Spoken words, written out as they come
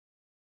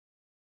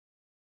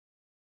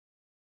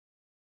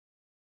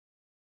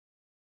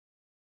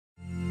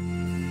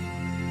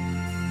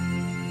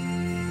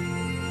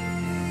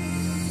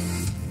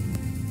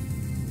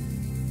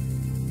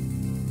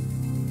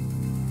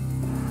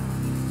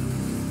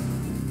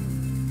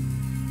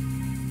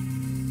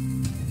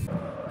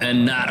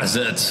And that is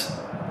it.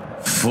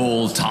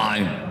 Full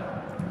time.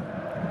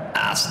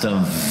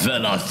 Aston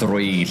Villa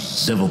 3,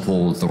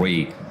 Liverpool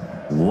 3.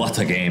 What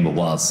a game it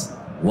was.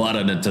 What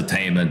an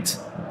entertainment.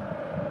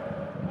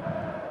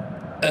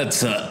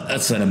 It's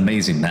an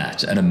amazing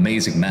match. An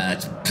amazing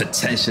match.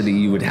 Potentially,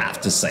 you would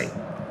have to say.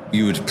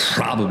 You would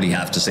probably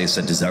have to say it's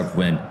a deserved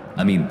win.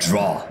 I mean,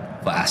 draw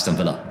for Aston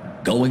Villa.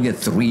 Going at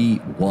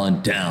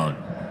 3-1 down.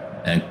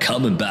 And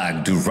coming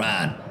back,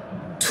 Duran.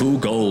 2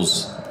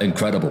 goals.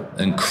 Incredible.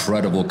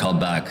 Incredible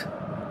comeback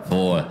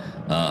for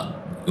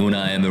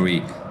Unai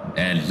Emery.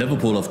 And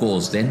Liverpool, of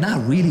course, they're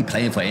not really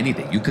playing for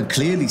anything. You can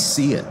clearly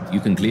see it. You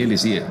can clearly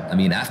see it. I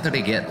mean, after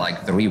they get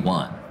like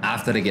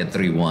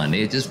 3-1,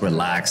 they just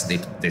relaxed.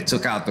 They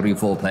took out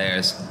 3-4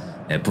 players.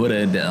 They put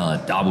in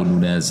Darwin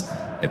Núñez.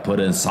 They put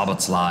in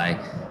Szoboszlai.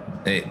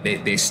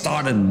 They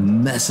started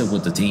messing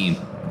with the team.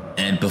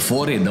 And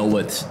before they know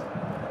it,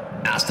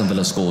 Aston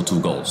Villa scored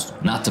 2 goals.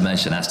 Not to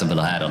mention, Aston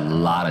Villa had a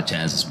lot of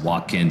chances.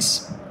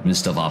 Watkins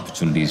missed of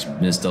opportunities,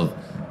 missed of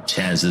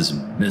chances,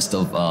 missed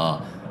of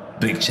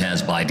big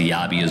chance by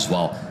Diaby as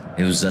well.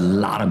 It was a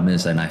lot of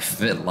miss, and I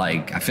feel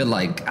like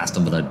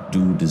Aston Villa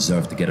do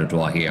deserve to get a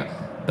draw here.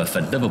 But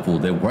for Liverpool,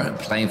 they weren't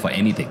playing for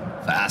anything.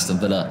 For Aston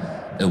Villa,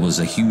 it was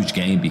a huge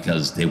game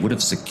because they would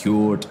have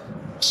secured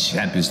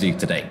Champions League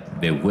today.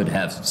 They would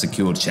have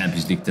secured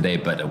Champions League today,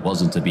 but it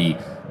wasn't to be.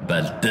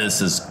 But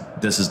this is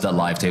the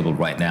live table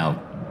right now.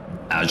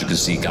 As you can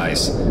see,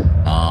 guys,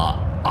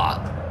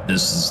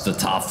 this is the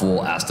top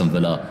 4. Aston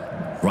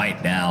Villa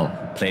right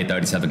now played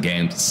 37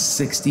 games,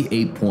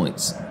 68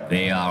 points.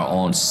 They are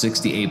on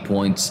 68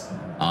 points.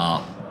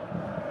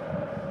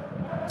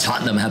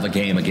 Tottenham have a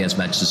game against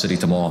Manchester City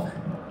tomorrow.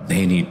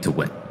 They need to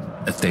win.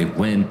 If they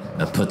win,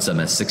 it puts them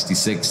at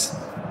 66.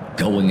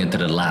 Going into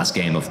the last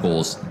game, of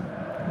course,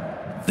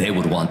 they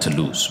would want to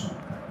lose.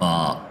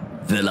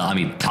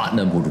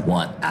 Tottenham would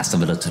want Aston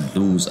Villa to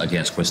lose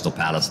against Crystal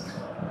Palace.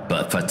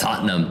 But for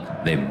Tottenham,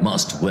 they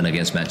must win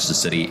against Manchester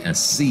City and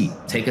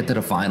take it to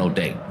the final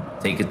day.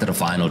 Take it to the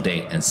final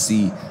day and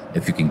see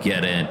if you can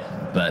get in.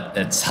 But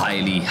it's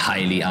highly,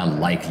 highly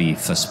unlikely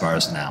for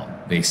Spurs now.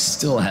 They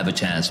still have a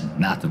chance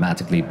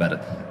mathematically,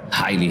 but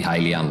highly,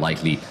 highly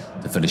unlikely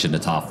to finish in the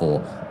top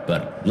 4.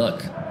 But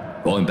look,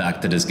 going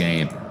back to this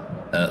game,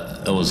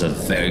 it was a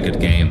very good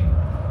game.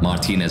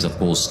 Martinez, of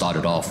course,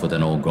 started off with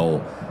an own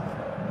goal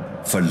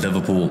for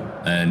Liverpool,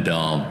 and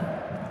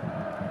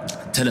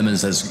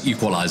Tielemans has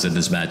equalized in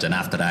this match. And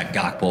after that,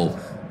 Gakpo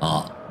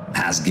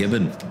has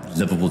given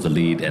Liverpool the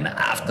lead. And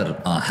after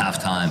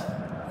halftime,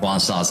 Juan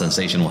Sar's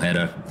sensational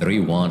header,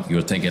 3-1.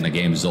 You're thinking the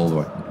game is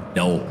over.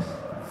 No,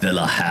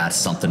 Villa had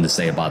something to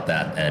say about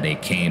that, and they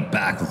came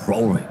back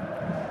roaring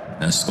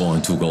and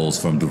scoring 2 goals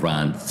from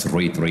Duran.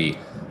 3-3.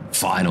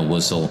 Final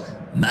whistle.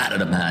 Man of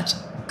the match.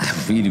 I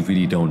really,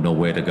 really don't know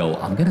where to go.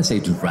 I'm gonna say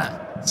Duran.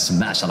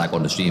 Smash a like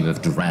on the stream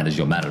if Duran is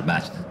your man of the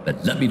match.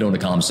 But let me know in the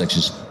comment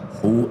sections,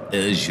 who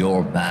is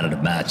your man of the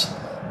match?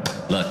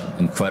 Look,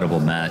 incredible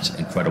match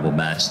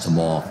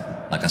tomorrow.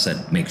 Like I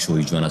said, make sure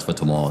you join us for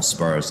tomorrow.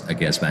 Spurs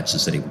against Manchester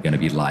City. We're going to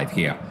be live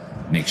here.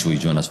 Make sure you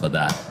join us for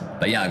that.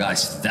 But yeah,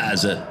 guys, that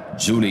is it.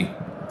 Julie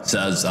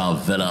says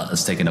Villa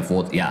is taking the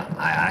 4th. Yeah,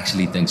 I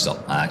actually think so.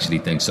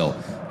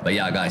 But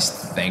yeah, guys,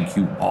 thank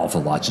you all for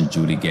watching.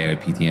 Julie, Gary,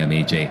 PTM,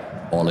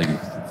 AJ, all of you,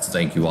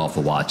 thank you all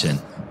for watching.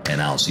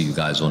 And I'll see you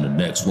guys on the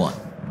next one.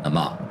 I'm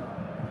out.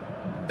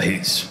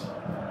 Peace.